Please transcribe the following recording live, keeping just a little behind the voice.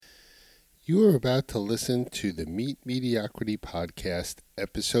You are about to listen to the Meet Mediocrity Podcast,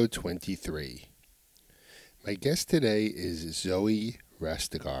 episode 23. My guest today is Zoe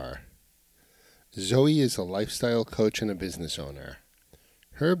Rastegar. Zoe is a lifestyle coach and a business owner.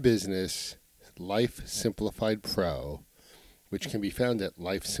 Her business, Life Simplified Pro, which can be found at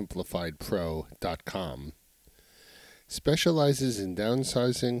lifesimplifiedpro.com, specializes in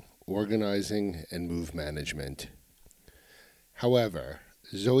downsizing, organizing, and move management. However,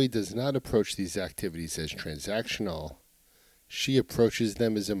 Zoe does not approach these activities as transactional. She approaches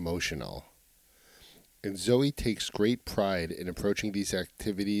them as emotional. And Zoe takes great pride in approaching these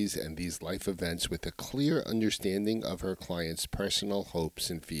activities and these life events with a clear understanding of her clients' personal hopes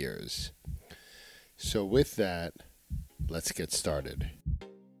and fears. So with that, let's get started.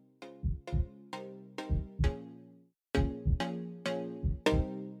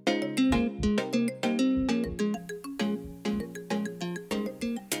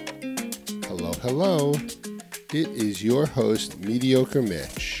 Hello. It is your host, Mediocre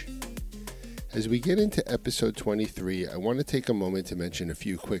Mitch. As we get into episode 23, I want to take a moment to mention a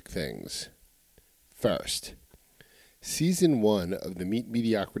few quick things. First, season 1 of the Meet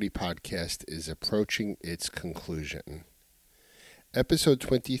Mediocrity podcast is approaching its conclusion. Episode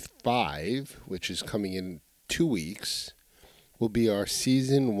 25, which is coming in 2 weeks, will be our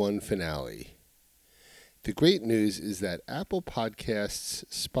season 1 finale. The great news is that Apple Podcasts,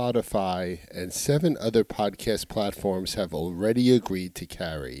 Spotify, and 7 other podcast platforms have already agreed to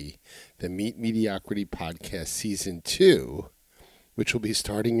carry the Meet Mediocrity Podcast Season 2, which will be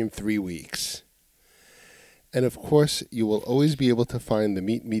starting in 3 weeks. And of course, you will always be able to find the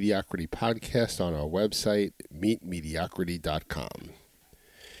Meet Mediocrity Podcast on our website, meetmediocrity.com.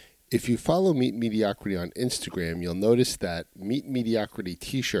 If you follow Meet Mediocrity on Instagram, you'll notice that Meet Mediocrity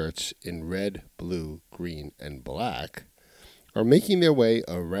t-shirts in red, blue, green, and black are making their way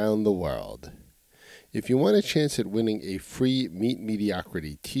around the world. If you want a chance at winning a free Meet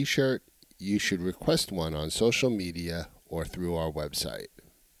Mediocrity t-shirt, you should request one on social media or through our website.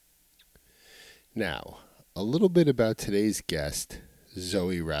 Now, a little bit about today's guest,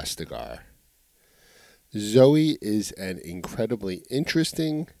 Zoe Rastegar. Zoe is an incredibly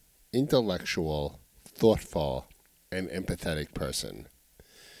interesting, intellectual, thoughtful, and empathetic person.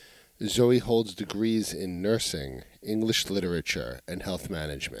 Zoe holds degrees in nursing, English literature, and health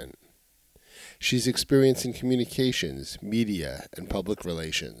management. She's experienced in communications, media, and public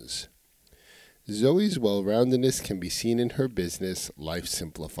relations. Zoe's well-roundedness can be seen in her business, Life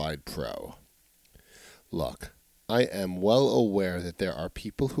Simplified Pro. Look, I am well aware that there are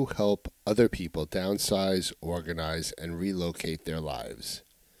people who help other people downsize, organize, and relocate their lives.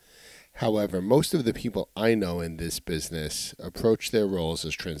 However, most of the people I know in this business approach their roles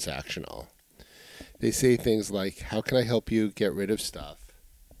as transactional. They say things like, how can I help you get rid of stuff?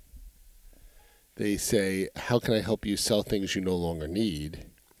 They say, how can I help you sell things you no longer need?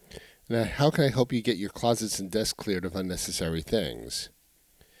 Now, how can I help you get your closets and desks cleared of unnecessary things?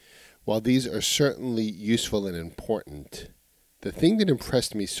 While these are certainly useful and important, the thing that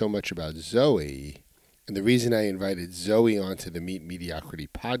impressed me so much about Zoe, and the reason I invited Zoe onto the Meet Mediocrity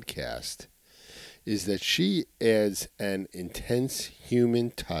podcast, is that she adds an intense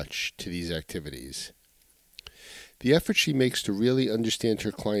human touch to these activities. The effort she makes to really understand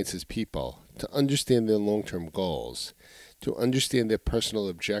her clients as people, to understand their long-term goals, to understand their personal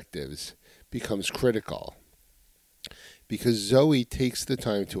objectives, becomes critical. Because Zoe takes the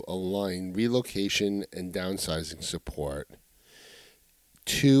time to align relocation and downsizing support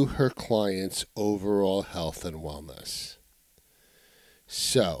to her clients' overall health and wellness.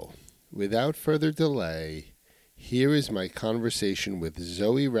 So, without further delay, here is my conversation with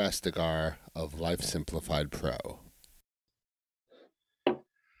Zoe Rastegar of Life Simplified Pro.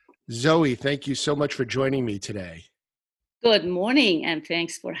 Zoe, thank you so much for joining me today. Good morning, and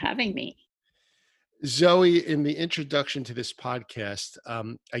thanks for having me. Zoe, in the introduction to this podcast,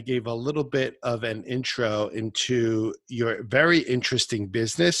 I gave a little bit of an intro into your very interesting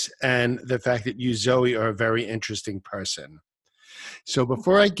business and the fact that you, Zoe, are a very interesting person. So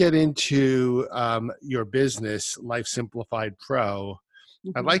before I get into your business, Life Simplified Pro,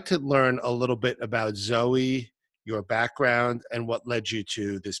 I'd like to learn a little bit about Zoe, your background, and what led you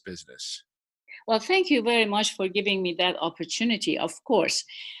to this business. Well, thank you very much for giving me that opportunity, of course.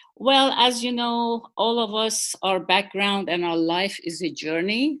 Well, as you know, all of us, our background and our life is a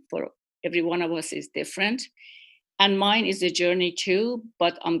journey. For every one of us is different. And mine is a journey too,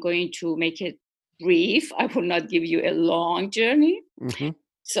 but I'm going to make it brief. I will not give you a long journey.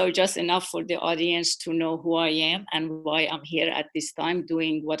 So just enough for the audience to know who I am and why I'm here at this time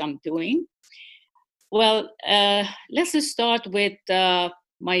doing what I'm doing. Well, let's start with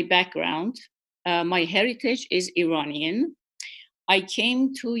my background. My heritage is Iranian. I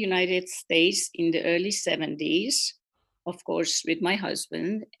came to United States in the early 70s, of course, with my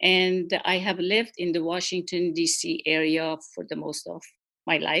husband, and I have lived in the Washington, D.C. area for the most of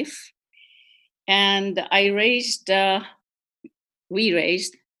my life. And we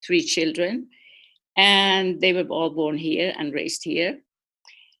raised three children, and they were all born here and raised here.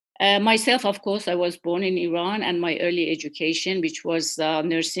 Myself, of course, I was born in Iran, and my early education, which was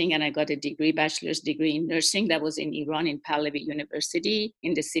nursing, and I got a degree, bachelor's degree in nursing, that was in Iran, in Pahlavi University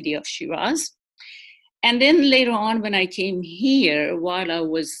in the city of Shiraz. And then later on, when I came here, while I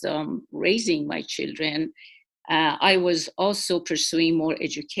was raising my children, I was also pursuing more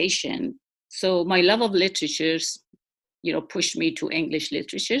education. So my love of literatures, pushed me to English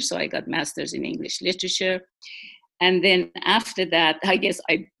literature. So I got master's in English literature. And then after that, I guess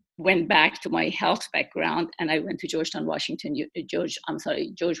I went back to my health background, and I went to George Washington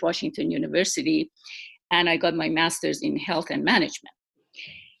University, and I got my master's in health and management.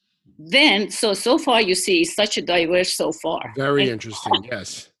 Then, so far, you see, it's such a diverse so far. Very interesting,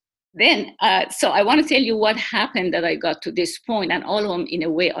 yes. Then, so I want to tell you what happened that I got to this point, and all of them in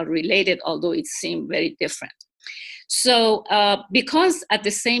a way are related, although it seemed very different. So because at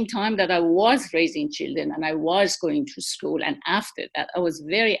the same time that I was raising children and I was going to school, and after that, I was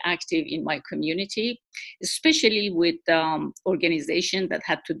very active in my community, especially with organizations that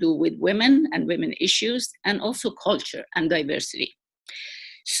had to do with women and women issues, and also culture and diversity.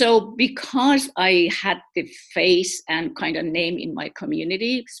 So because I had the face and kind of name in my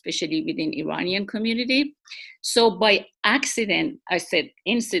community, especially within Iranian community, so by accident, I said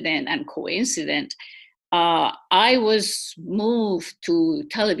incident and coincident, I was moved to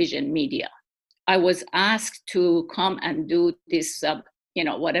television media. I was asked to come and do this,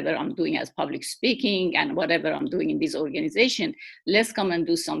 whatever I'm doing as public speaking and whatever I'm doing in this organization, let's come and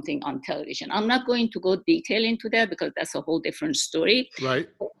do something on television. I'm not going to go detail into that because that's a whole different story. Right.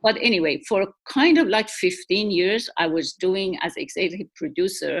 But anyway, for kind of like 15 years, I was doing as executive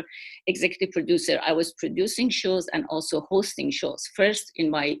producer, I was producing shows and also hosting shows, first in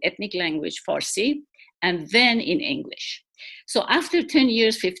my ethnic language, Farsi, and then in English. So after 10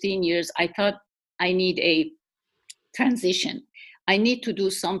 years, 15 years, I thought I need a transition. I need to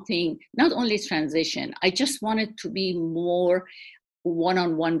do something, not only transition, I just wanted to be more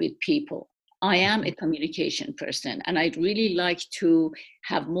one-on-one with people. I am a communication person, and I'd really like to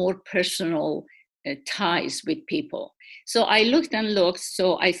have more personal ties with people. So I looked and looked,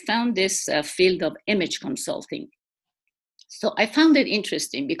 so I found this field of image consulting. So I found it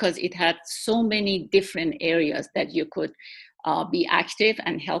interesting because it had so many different areas that you could be active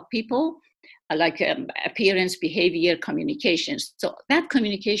and help people, like appearance, behavior, communications. So that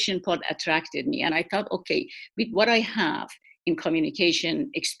communication part attracted me. And I thought, okay, with what I have in communication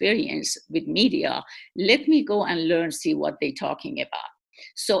experience with media, let me go and learn, see what they're talking about.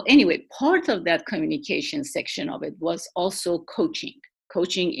 So anyway, part of that communication section of it was also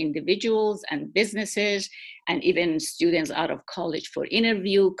coaching individuals and businesses and even students out of college for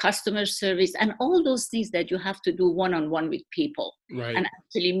interview, customer service, and all those things that you have to do one-on-one with people, right, and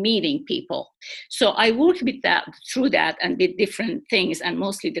actually meeting people. So I worked with that through that and did different things, and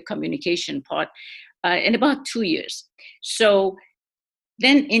mostly the communication part in about 2 years. So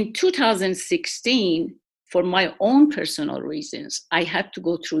then in 2016, for my own personal reasons, I had to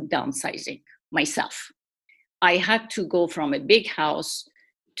go through downsizing myself. I had to go from a big house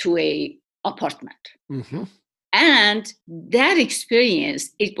to a apartment. Mm-hmm. And that experience,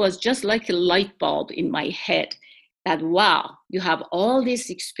 it was just like a light bulb in my head that, wow, you have all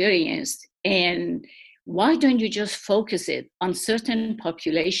this experience, and why don't you just focus it on certain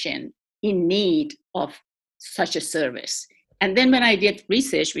population in need of such a service? And then when I did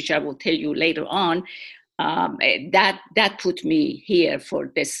research, which I will tell you later on, that put me here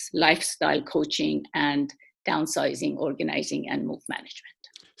for this lifestyle coaching and downsizing, organizing, and move management.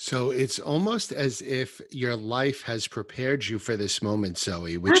 So it's almost as if your life has prepared you for this moment,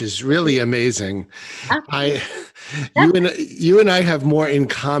 Zoe, which is really amazing. You and I have more in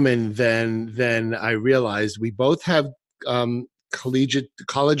common than I realized. We both have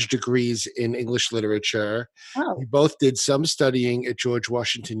college degrees in English literature. Oh. We both did some studying at George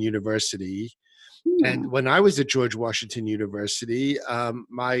Washington University. And when I was at George Washington University,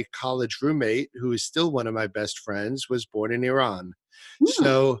 my college roommate, who is still one of my best friends, was born in Iran.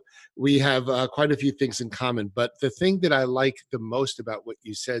 So we have quite a few things in common. But the thing that I like the most about what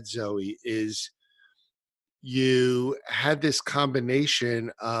you said, Zoe, is you had this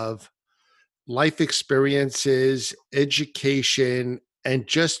combination of life experiences, education, and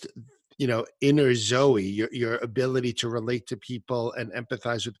just, inner Zoe, your ability to relate to people and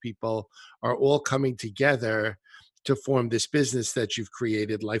empathize with people are all coming together to form this business that you've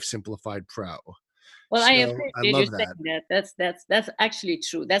created, Life Simplified Pro. Well, I So I appreciate you love saying that. that. That's actually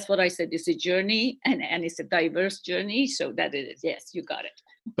true. That's what I said. It's a journey, and it's a diverse journey. So that it is. Yes, you got it.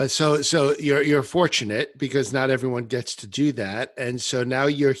 But so you're fortunate because not everyone gets to do that. And so now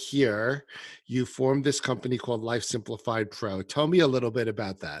you're here. You formed this company called Life Simplified Pro. Tell me a little bit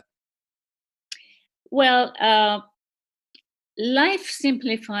about that. Well, Life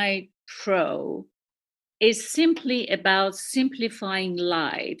Simplified Pro is simply about simplifying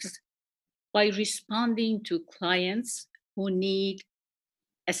lives by responding to clients who need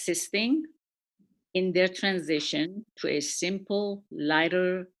assisting in their transition to a simple,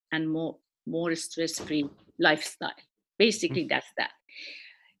 lighter, and more stress-free lifestyle. Basically, that's that.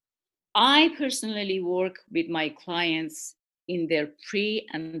 I personally work with my clients in their pre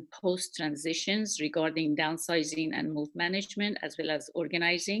and post transitions regarding downsizing and move management, as well as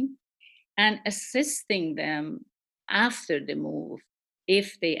organizing, and assisting them after the move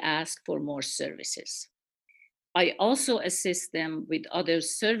if they ask for more services. I also assist them with other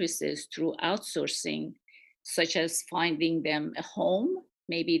services through outsourcing, such as finding them a home.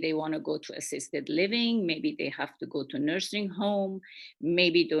 Maybe they want to go to assisted living, maybe they have to go to nursing home,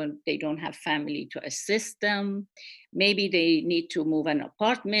 maybe they don't have family to assist them, maybe they need to move an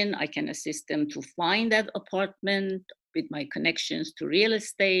apartment. I can assist them to find that apartment with my connections to real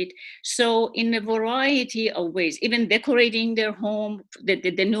estate. So in a variety of ways, even decorating their home,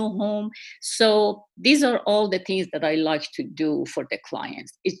 the new home. So these are all the things that I like to do for the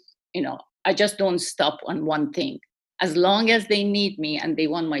clients. I just don't stop on one thing. As long as they need me and they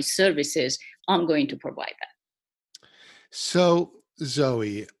want my services, I'm going to provide that. So,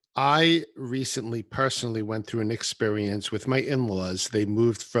 Zoe, I recently personally went through an experience with my in-laws. They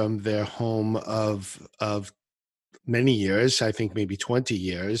moved from their home of many years, I think maybe 20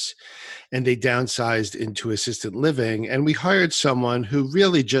 years, and they downsized into assisted living. And we hired someone who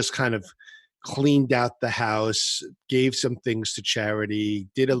really just kind of cleaned out the house, gave some things to charity,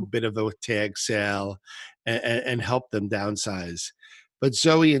 did a bit of a tag sale, and helped them downsize. But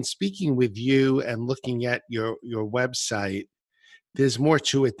Zoe, in speaking with you and looking at your website, there's more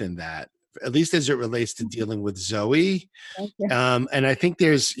to it than that, at least as it relates to dealing with Zoe. Thank you. And I think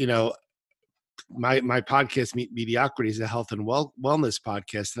there's, my podcast, Mediocrity, is a health and wellness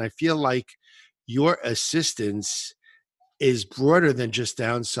podcast. And I feel like your assistance is broader than just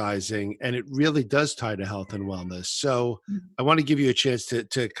downsizing, and it really does tie to health and wellness. So I want to give you a chance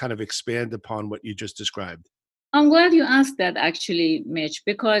to kind of expand upon what you just described. I'm glad you asked that, actually, Mitch,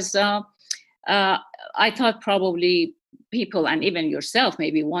 because I thought probably people and even yourself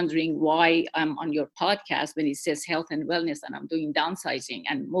may be wondering why I'm on your podcast when it says health and wellness and I'm doing downsizing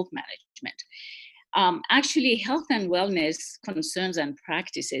and move management. Actually, health and wellness concerns and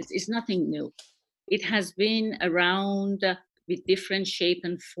practices is nothing new. It has been around with different shape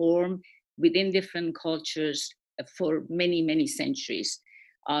and form within different cultures for many, many centuries,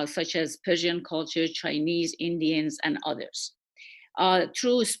 such as Persian culture, Chinese, Indians, and others.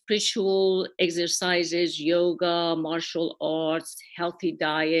 Through spiritual exercises, yoga, martial arts, healthy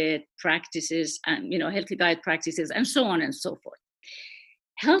diet practices, and healthy diet practices, and so on and so forth.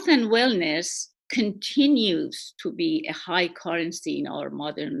 Health and wellness continues to be a high currency in our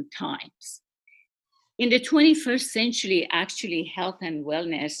modern times. In the 21st century, actually, health and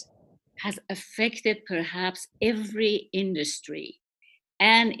wellness has affected perhaps every industry,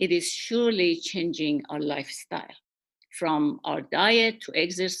 and it is surely changing our lifestyle, from our diet to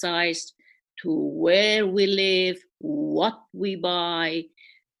exercise to where we live, what we buy,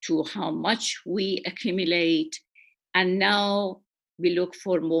 to how much we accumulate. And now we look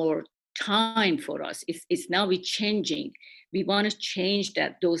for more time for us. It's now we're changing. We want to change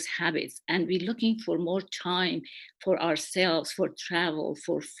those habits, and we're looking for more time for ourselves, for travel,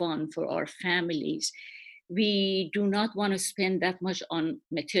 for fun, for our families. We do not want to spend that much on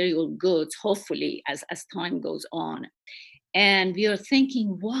material goods, hopefully, as time goes on. And we are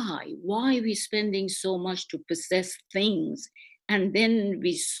thinking, why are we spending so much to possess things, and then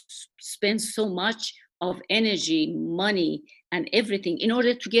we spend so much of energy, money, and everything in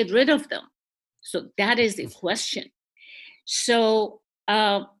order to get rid of them? So that is the question. So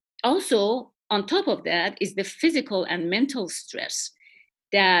also on top of that is the physical and mental stress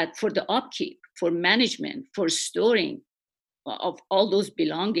that for the upkeep, for management, for storing of all those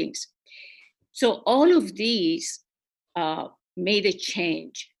belongings. So all of these made a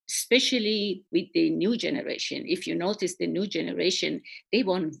change. especially with the new generation. If you notice, the new generation, they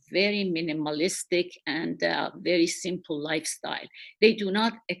want very minimalistic and very simple lifestyle. They do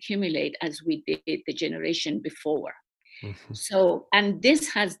not accumulate as we did the generation before. Mhm. So, and this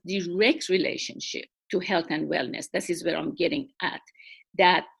has direct relationship to health and wellness. This is where I'm getting at.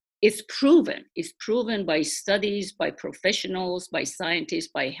 That it's proven by studies, by professionals, by scientists,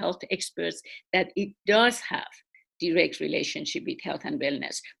 by health experts, that it does have direct relationship with health and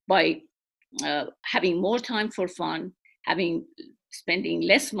wellness by having more time for fun, having spending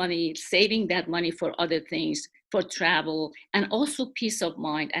less money, saving that money for other things, for travel, and also peace of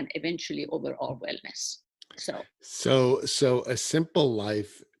mind and eventually overall wellness. So So a simple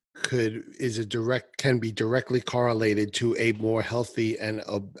life can be directly correlated to a more healthy and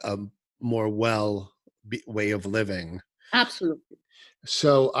a more way of living. absolutely.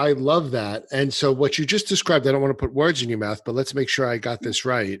 So I love that. And so what you just described, I don't want to put words in your mouth, but let's make sure I got this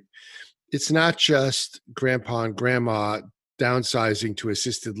right. It's not just grandpa and grandma downsizing to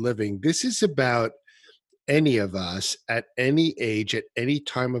assisted living. This is about any of us at any age, at any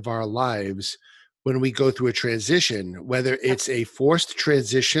time of our lives, when we go through a transition, whether it's a forced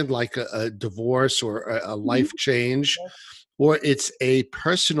transition like a divorce or a Mhm. life change, or it's a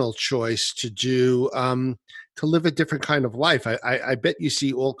personal choice to live a different kind of life. I bet you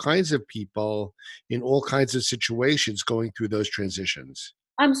see all kinds of people in all kinds of situations going through those transitions.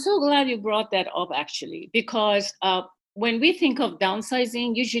 I'm so glad you brought that up actually, because when we think of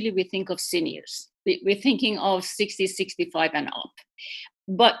downsizing, usually we think of seniors. We're thinking of 60, 65 and up.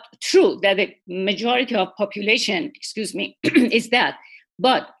 But true that the majority of population, excuse me, is that.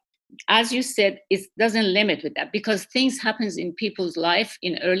 But as you said, it doesn't limit with that because things happens in people's life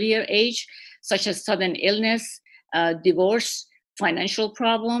in earlier age, such as sudden illness, divorce, financial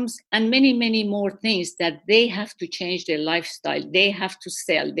problems, and many, many more things that they have to change their lifestyle. They have to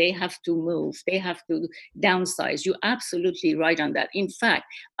sell, they have to move, they have to downsize. You're absolutely right on that. In fact,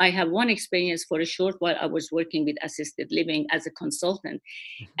 I have one experience for a short while. I was working with assisted living as a consultant.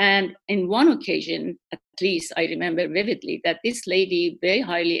 And in one occasion, at least I remember vividly, that this lady, very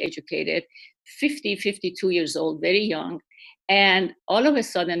highly educated, 50, 52 years old, very young, and all of a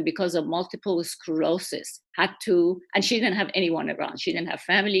sudden, because of multiple sclerosis, had to, and she didn't have anyone around. She didn't have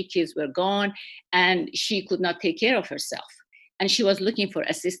family, kids were gone, and she could not take care of herself. And she was looking for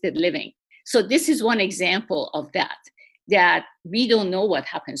assisted living. So this is one example of that, that we don't know what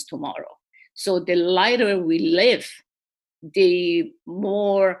happens tomorrow. So the lighter we live, the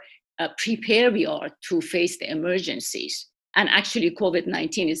more prepared we are to face the emergencies. And actually,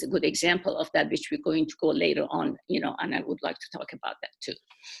 COVID-19 is a good example of that, which we're going to go later on, and I would like to talk about that too.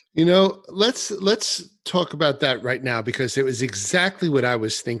 Let's talk about that right now because it was exactly what I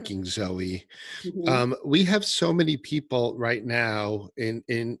was thinking, Zoe. Mhm. We have so many people right now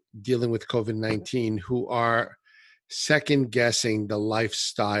in dealing with COVID-19 who are second guessing the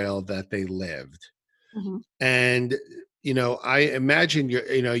lifestyle that they lived. Mhm. And I imagine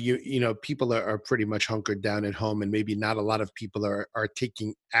people are pretty much hunkered down at home, and maybe not a lot of people are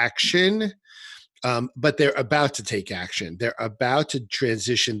taking action, but they're about to take action. They're about to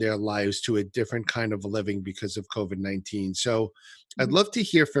transition their lives to a different kind of living because of COVID-19. So I'd Mhm. love to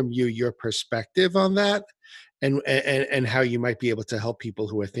hear from you your perspective on that, and how you might be able to help people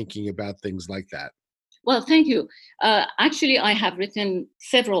who are thinking about things like that. Well, thank you. Actually, I have written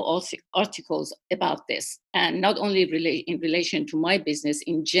several articles about this, and not only in relation to my business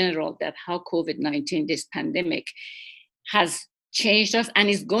in general, that how COVID-19, this pandemic, has changed us and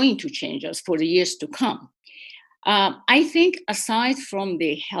is going to change us for the years to come. I think aside from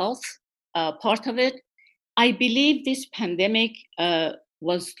the health part of it, I believe this pandemic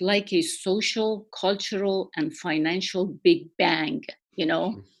was like a social, cultural, and financial big bang,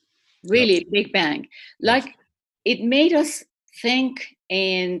 Yep. really big bang. Yes. Like it made us think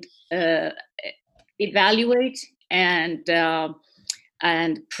and evaluate and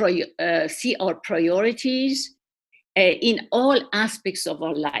see our priorities in all aspects of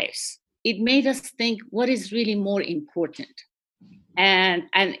our lives. It made us think what is really more important,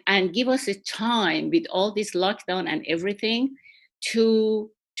 and give us a time with all this lockdown and everything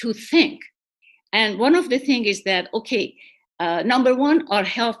to think. And one of the things is that, okay, number one, our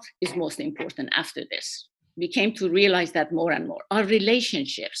health is most important after this. We came to realize that more and more. Our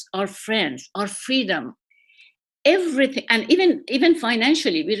relationships, our friends, our freedom, everything, and even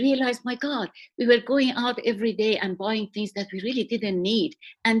financially, we realized, my God, we were going out every day and buying things that we really didn't need.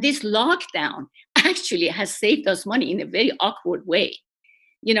 And this lockdown actually has saved us money in a very awkward way.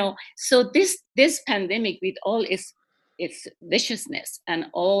 So this pandemic with all its viciousness and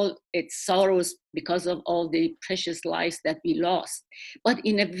all its sorrows because of all the precious lives that we lost, but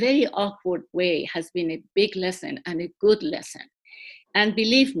in a very awkward way has been a big lesson and a good lesson. And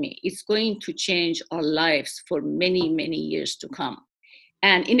believe me, it's going to change our lives for many, many years to come.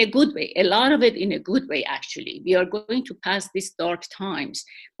 And in a good way, a lot of it in a good way, actually. We are going to pass these dark times,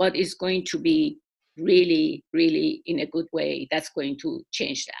 but it's going to be really, really in a good way that's going to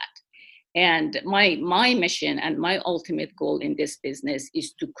change that. And my mission and my ultimate goal in this business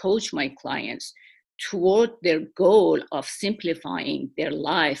is to coach my clients toward their goal of simplifying their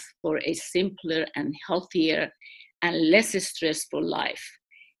life for a simpler and healthier and less stressful life.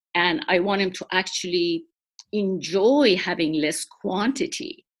 And I want them to actually enjoy having less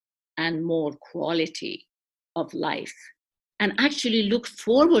quantity and more quality of life, and actually look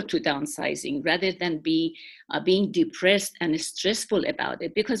forward to downsizing rather than being depressed and stressful about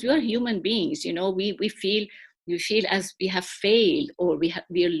it, because we are human beings. We feel as we have failed, or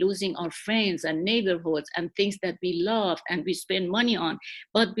we are losing our friends and neighborhoods and things that we love and we spend money on.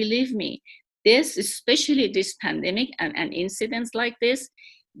 But believe me, this, especially this pandemic and incidents like this,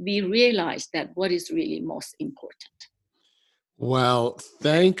 we realize that what is really most important. Well,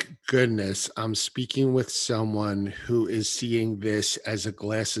 thank goodness I'm speaking with someone who is seeing this as a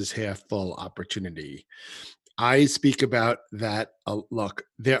glasses half full opportunity. I speak about that. Look,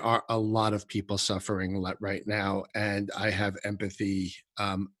 there are a lot of people suffering right now, and I have empathy.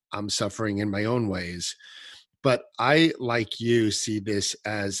 I'm suffering in my own ways, but I, like you, see this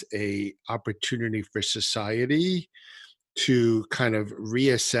as a opportunity for society to kind of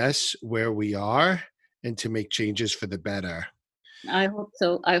reassess where we are and to make changes for the better. I hope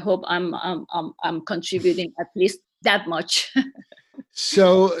so. I hope I'm contributing at least that much.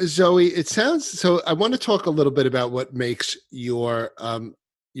 So, Zoe, it sounds so. I want to talk a little bit about what makes your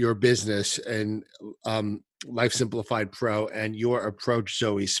business and Life Simplified Pro and your approach,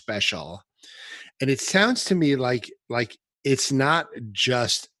 Zoe, special. And it sounds to me like it's not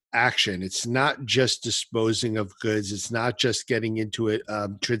just action. It's not just disposing of goods. It's not just getting into it,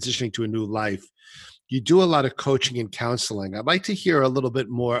 transitioning to a new life. You do a lot of coaching and counseling. I'd like to hear a little bit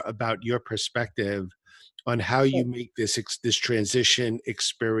more about your perspective on how you make this transition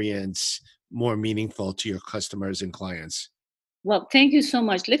experience more meaningful to your customers and clients. Well, thank you so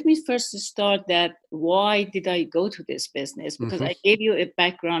much. Let me first start that why did I go to this business? Because Hmm. I gave you a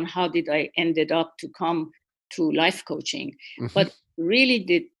background. How did I ended up to come to life coaching? Hmm. But really,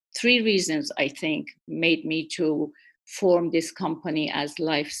 the three reasons I think made me to form this company as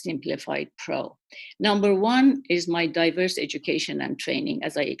Life Simplified Pro. Number one is my diverse education and training,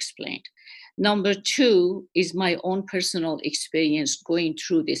 as I explained. Number two is my own personal experience going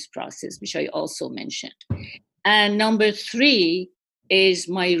through this process, which I also mentioned. And number three is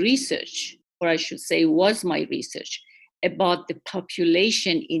my research, or I should say, was my research about the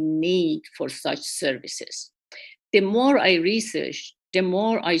population in need for such services. The more I researched, the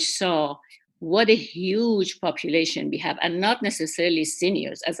more I saw what a huge population we have, and not necessarily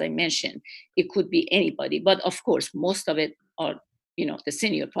seniors, as I mentioned. It could be anybody, but of course, most of it are, the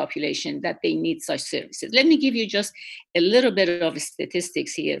senior population that they need such services. Let me give you just a little bit of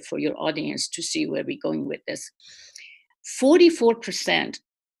statistics here for your audience to see where we're going with this. 44%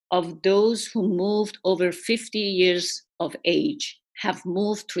 of those who moved over 50 years of age have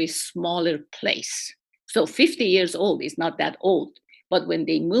moved to a smaller place. So 50 years old is not that old, but when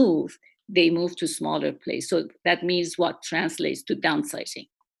they move to smaller place. So that means what translates to downsizing.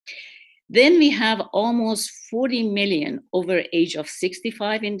 Then we have almost 40 million over age of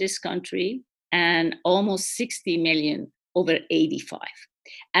 65 in this country, and almost 60 million over 85.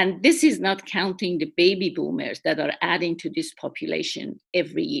 And this is not counting the baby boomers that are adding to this population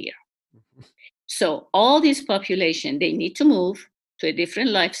every year. So all this population, they need to move to a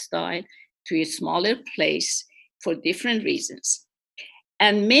different lifestyle, to a smaller place for different reasons.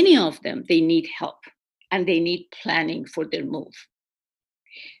 And many of them, they need help and they need planning for their move.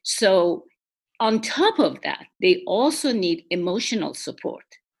 So on top of that, they also need emotional support.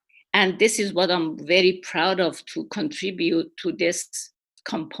 And this is what I'm very proud of, to contribute to this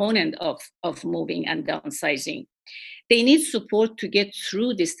component of moving and downsizing. They need support to get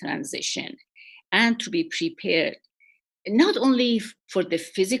through this transition and to be prepared, not only for the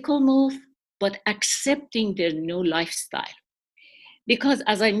physical move, but accepting their new lifestyle. Because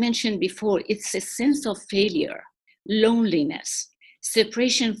as I mentioned before, it's a sense of failure, loneliness,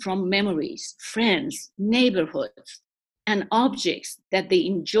 separation from memories, friends, neighborhoods, and objects that they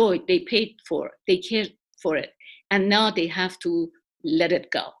enjoyed, they paid for, they cared for it, and now they have to let it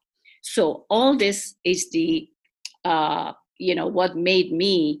go. So all this is the what made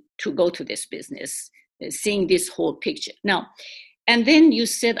me to go to this business. seeing this whole picture. Now, and then you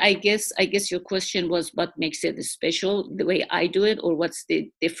said, I guess your question was what makes it special, the way I do it, or what's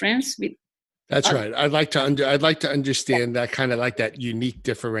the difference with That's other? right. I'd like to understand that kind of like that unique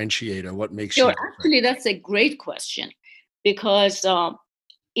differentiator. What makes you Sure, different? actually, that's a great question because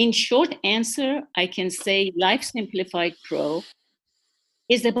in short answer, I can say Life Simplified Pro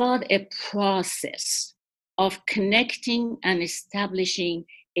is about a process of connecting and establishing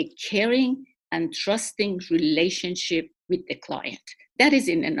a caring and trusting relationship with the client. That is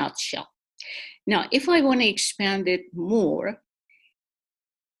in a nutshell. Now, if I want to expand it more,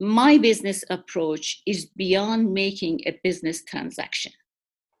 my business approach is beyond making a business transaction.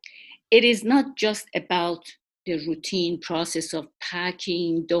 It is not just about the routine process of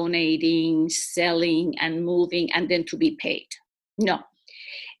packing, donating, selling, and moving, and then to be paid. No,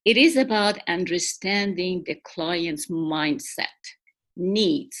 it is about understanding the client's mindset,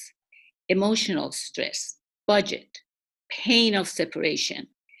 needs, emotional stress, budget, pain of separation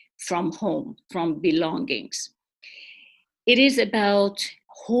from home, from belongings. It is about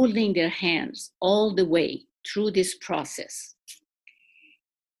holding their hands all the way through this process.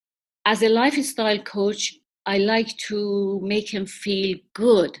 As a lifestyle coach, I like to make them feel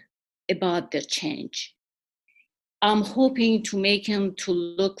good about their change. I'm hoping to make them to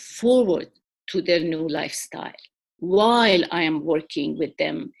look forward to their new lifestyle while I am working with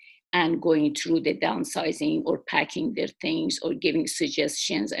them and going through the downsizing or packing their things or giving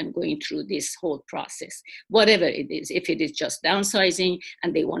suggestions and going through this whole process, whatever it is. If it is just downsizing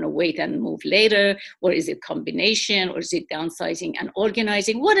and they want to wait and move later, or is it combination, or is it downsizing and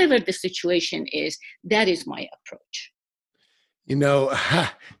organizing, whatever the situation is, that is my approach. You know,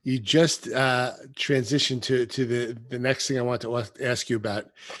 you just transitioned to the next thing I want to ask you about.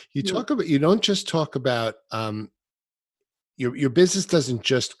 You don't just talk about your business doesn't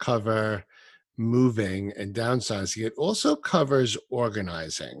just cover moving and downsizing. It also covers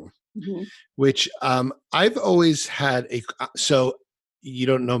organizing, Mm-hmm. which I've always had so you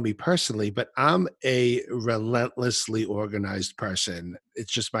don't know me personally, but I'm a relentlessly organized person.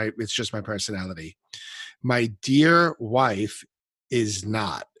 It's just my personality. My dear wife is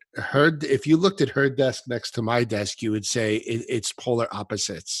not. If you looked at her desk next to my desk, you would say it's polar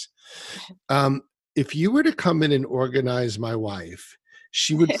opposites. Um, if you were to come in and organize my wife,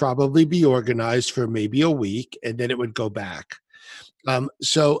 she would probably be organized for maybe a week and then it would go back.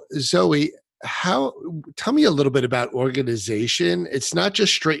 So Zoe, how tell me a little bit about organization. It's not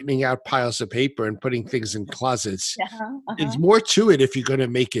just straightening out piles of paper and putting things in closets. Uh-huh, There's uh-huh. more to it if you're going to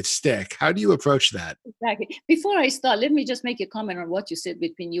make it stick. How do you approach that? Exactly. Before I start, let me just make a comment on what you said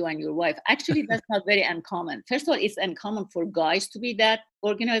between you and your wife. Actually, that's not very uncommon. First of all, it's uncommon for guys to be that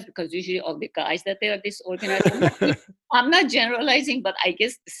organized because usually all the guys that they are disorganized. I'm not generalizing, but I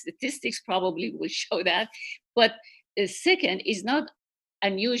guess the statistics probably will show that. But the second is not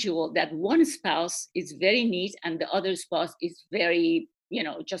unusual that one spouse is very neat and the other spouse is very,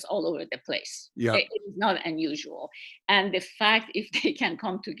 just all over the place. Yep. It is not unusual. And the fact if they can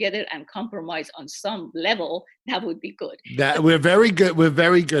come together and compromise on some level, that would be good. That But we're very good. We're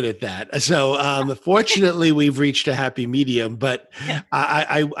very good at that. So, fortunately, we've reached a happy medium. But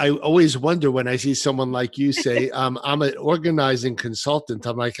I always wonder when I see someone like you say, "I'm an organizing consultant."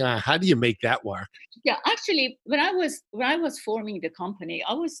 I'm like, how do you make that work? yeah, actually, when I was forming the company,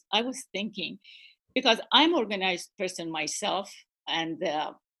 I was thinking, because I'm organized person myself, and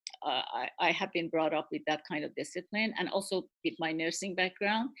I have been brought up with that kind of discipline, and also with my nursing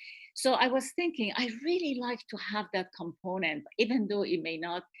background. So I was thinking, I really like to have that component, even though it may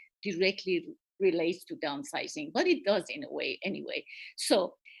not directly relates to downsizing, but it does in a way anyway.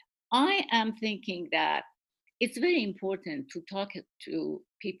 So I am thinking that it's very important to talk to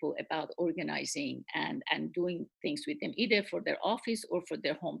people about organizing and doing things with them, either for their office or for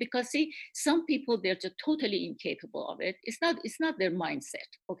their home, because see, some people, they're just totally incapable of it. It's not their mindset.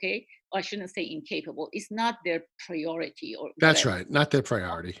 Okay, I shouldn't say incapable, it's not their priority or That's whatever. right. Not their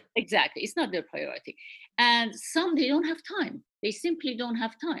priority. Exactly, it's not their priority. And some, they don't have time, they simply don't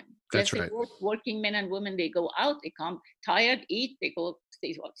have time. That's Let's say right. working men and women, they go out, they come tired, eat, they go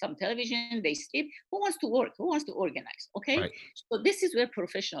see some television, they sleep. Who wants to work? Who wants to organize? Okay, Right. so this is where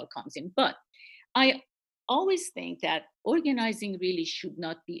professional comes in. But I always think that organizing really should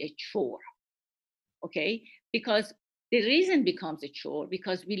not be a chore. Okay, because the reason becomes a chore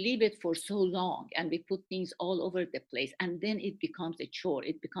because we leave it for so long and we put things all over the place, and then it becomes a chore,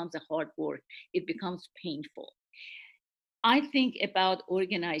 it becomes a hard work, it becomes painful. I think about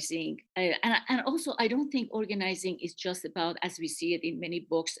organizing, and also I don't think organizing is just about, as we see it in many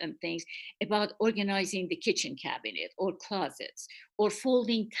books and things, about organizing the kitchen cabinet or closets or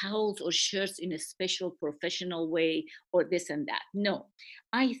folding towels or shirts in a special professional way or this and that. No,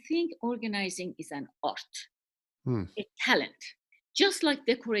 I think organizing is an art, Hmm. a talent, just like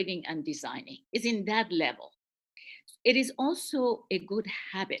decorating and designing is in that level. It is also a good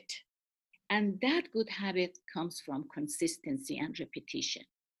habit, and that good habit comes from consistency and repetition.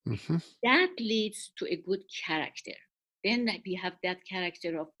 Hmm. That leads to a good character. Then we have that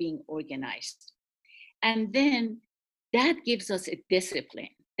character of being organized. And then that gives us a discipline.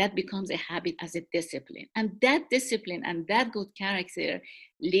 That becomes a habit as a discipline. And that discipline and that good character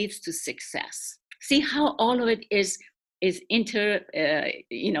leads to success. See how all of it is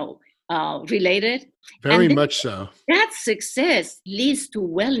related. Very And then much so. that success leads to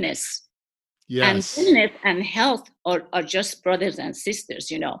wellness, and Yes. wellness and health are just brothers and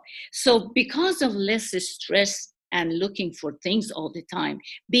sisters. So because of less stress and looking for things all the time,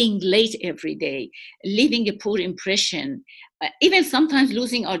 being late every day, leaving a poor impression, even sometimes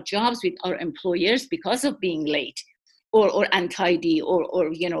losing our jobs with our employers because of being late or untidy or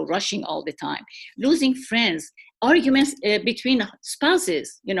rushing all the time, losing friends, arguments between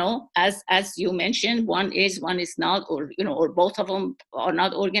spouses, as you mentioned, one is not, or both of them are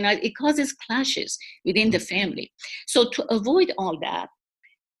not organized. It causes clashes within the family. So to avoid all that,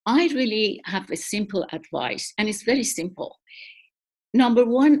 I really have a simple advice, and it's very simple. Number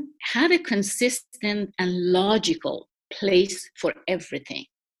one, have a consistent and logical place for everything.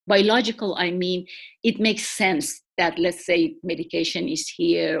 By logical, I mean it makes sense that, let's say, medication is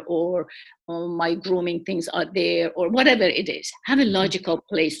here, or my grooming things are there, or whatever it is. Have a Mhm. logical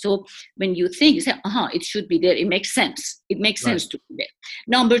place. So when you think, you say, it should be there. It makes sense. It makes Right. sense to be there.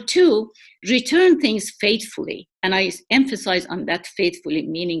 Number two, return things faithfully. And I emphasize on that faithfully,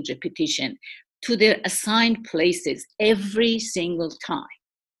 meaning repetition, to their assigned places every single time.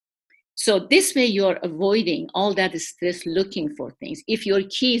 So this way you're avoiding all that stress looking for things. If your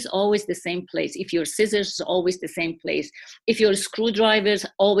key is always the same place, if your scissors is always the same place, if your screwdrivers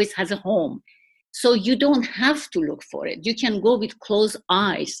always has a home, so you don't have to look for it. You can go with closed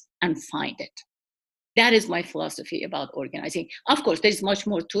eyes and find it. That is my philosophy about organizing. Of course, there's much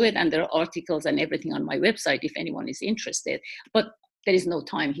more to it, and there are articles and everything on my website if anyone is interested. But there is no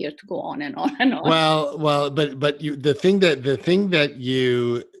time here to go on and on and on. But you, the thing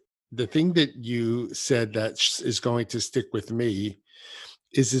that you said that is going to stick with me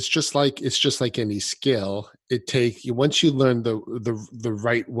is it's just like any skill. It take you once you learn the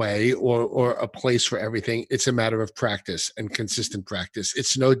right way or a place for everything. It's a matter of practice and consistent practice.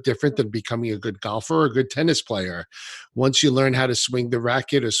 It's no different than becoming a good golfer or a good tennis player. Once you learn how to swing the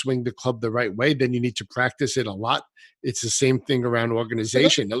racket or swing the club the right way, then you need to practice it a lot. It's the same thing around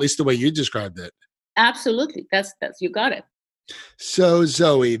organization, at least the way you described it. Absolutely. That's you got it. So,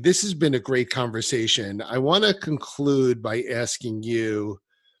 Zoe, this has been a great conversation. I want to conclude by asking you,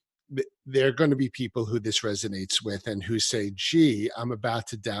 there are going to be people who this resonates with and who say, gee, I'm about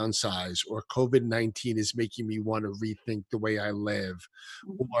to downsize, or COVID-19 is making me want to rethink the way I live.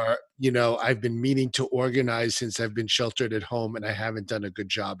 Or, I've been meaning to organize since I've been sheltered at home and I haven't done a good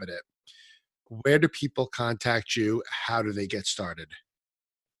job at it. Where do people contact you? How do they get started?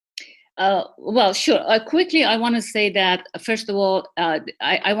 Well, sure. Quickly, I want to say that, first of all,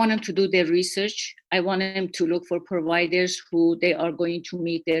 I want them to do their research. I want them to look for providers who they are going to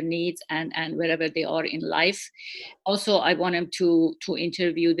meet their needs and wherever they are in life. Also, I want them to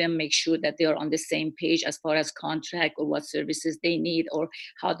interview them, make sure that they are on the same page as far as contract or what services they need or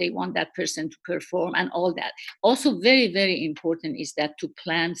how they want that person to perform and all that. Also, very, very important is that to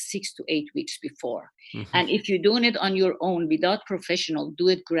plan 6 to 8 weeks before. Mhm. And if you're doing it on your own without professional, do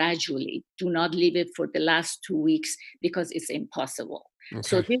it gradually. Do not leave it for the last 2 weeks because it's impossible.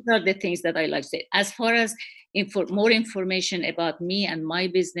 So Okay. these are the things that I like to say. As far as more information about me and my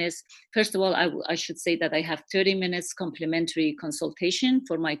business, first of all, I should say that I have 30 minutes complimentary consultation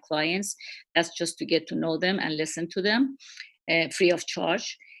for my clients. That's just to get to know them and listen to them, free of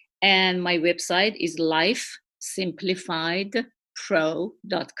charge. And my website is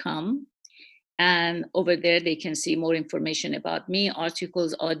lifesimplifiedpro.com. And over there, they can see more information about me,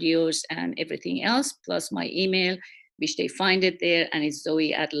 articles, audios, and everything else, plus my email, which they find it there, and it's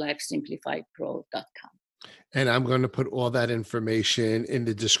Zoe at lifesimplifiedpro.com. And I'm going to put all that information in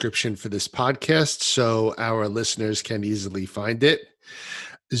the description for this podcast so our listeners can easily find it.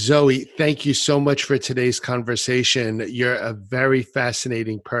 Zoe, thank you so much for today's conversation. You're a very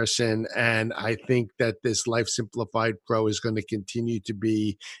fascinating person, and I think that this Life Simplified Pro is going to continue to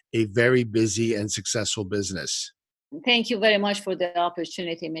be a very busy and successful business. Thank you very much for the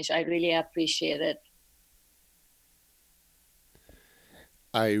opportunity, Mitch. I really appreciate it.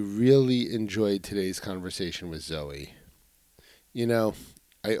 I really enjoyed today's conversation with Zoe. You know,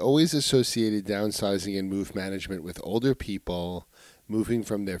 I always associated downsizing and move management with older people moving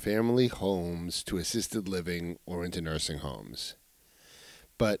from their family homes to assisted living or into nursing homes.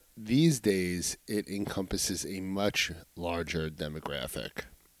 But these days, it encompasses a much larger demographic.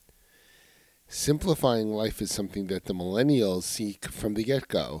 Simplifying life is something that the millennials seek from the get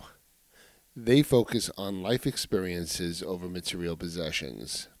go. They focus on life experiences over material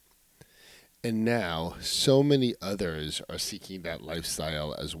possessions. And now, so many others are seeking that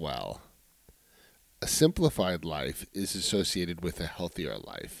lifestyle as well. A simplified life is associated with a healthier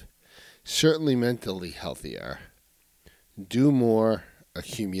life, certainly mentally healthier. Do more,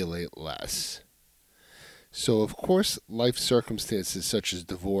 accumulate less. So, of course, life circumstances such as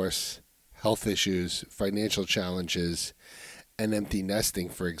divorce, health issues, financial challenges, and empty nesting,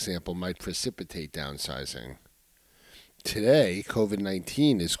 for example, might precipitate downsizing. Today,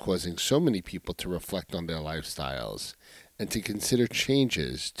 COVID-19 is causing so many people to reflect on their lifestyles and to consider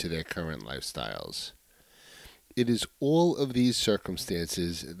changes to their current lifestyles. It is all of these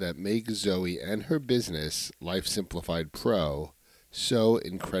circumstances that make Zoe and her business, Life Simplified Pro, so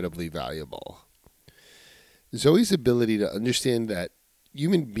incredibly valuable. Zoe's ability to understand that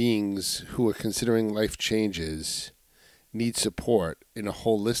human beings who are considering life changes need support in a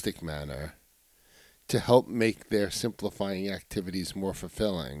holistic manner to help make their simplifying activities more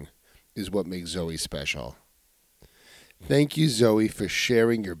fulfilling is what makes Zoe special. Thank you, Zoe, for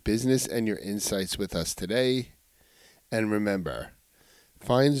sharing your business and your insights with us today. And remember,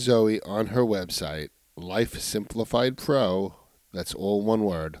 find Zoe on her website, Life Simplified Pro, that's all one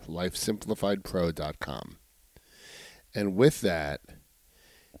word, lifesimplifiedpro.com. And with that,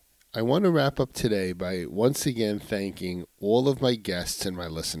 I want to wrap up today by once again thanking all of my guests and my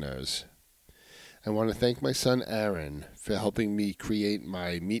listeners. I want to thank my son Aaron for helping me create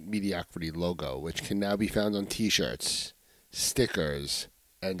my Meet Mediocrity logo, which can now be found on t-shirts, stickers,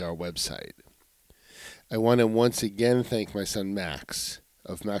 and our website. I want to once again thank my son Max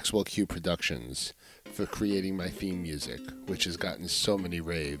of Maxwell Q Productions for creating my theme music, which has gotten so many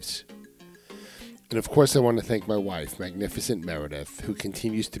raves. And of course, I want to thank my wife, Magnificent Meredith, who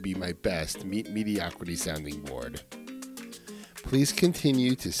continues to be my best Meet Mediocrity sounding board. Please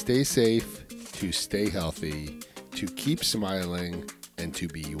continue to stay safe, to stay healthy, to keep smiling, and to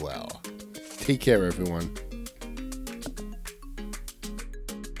be well. Take care, everyone.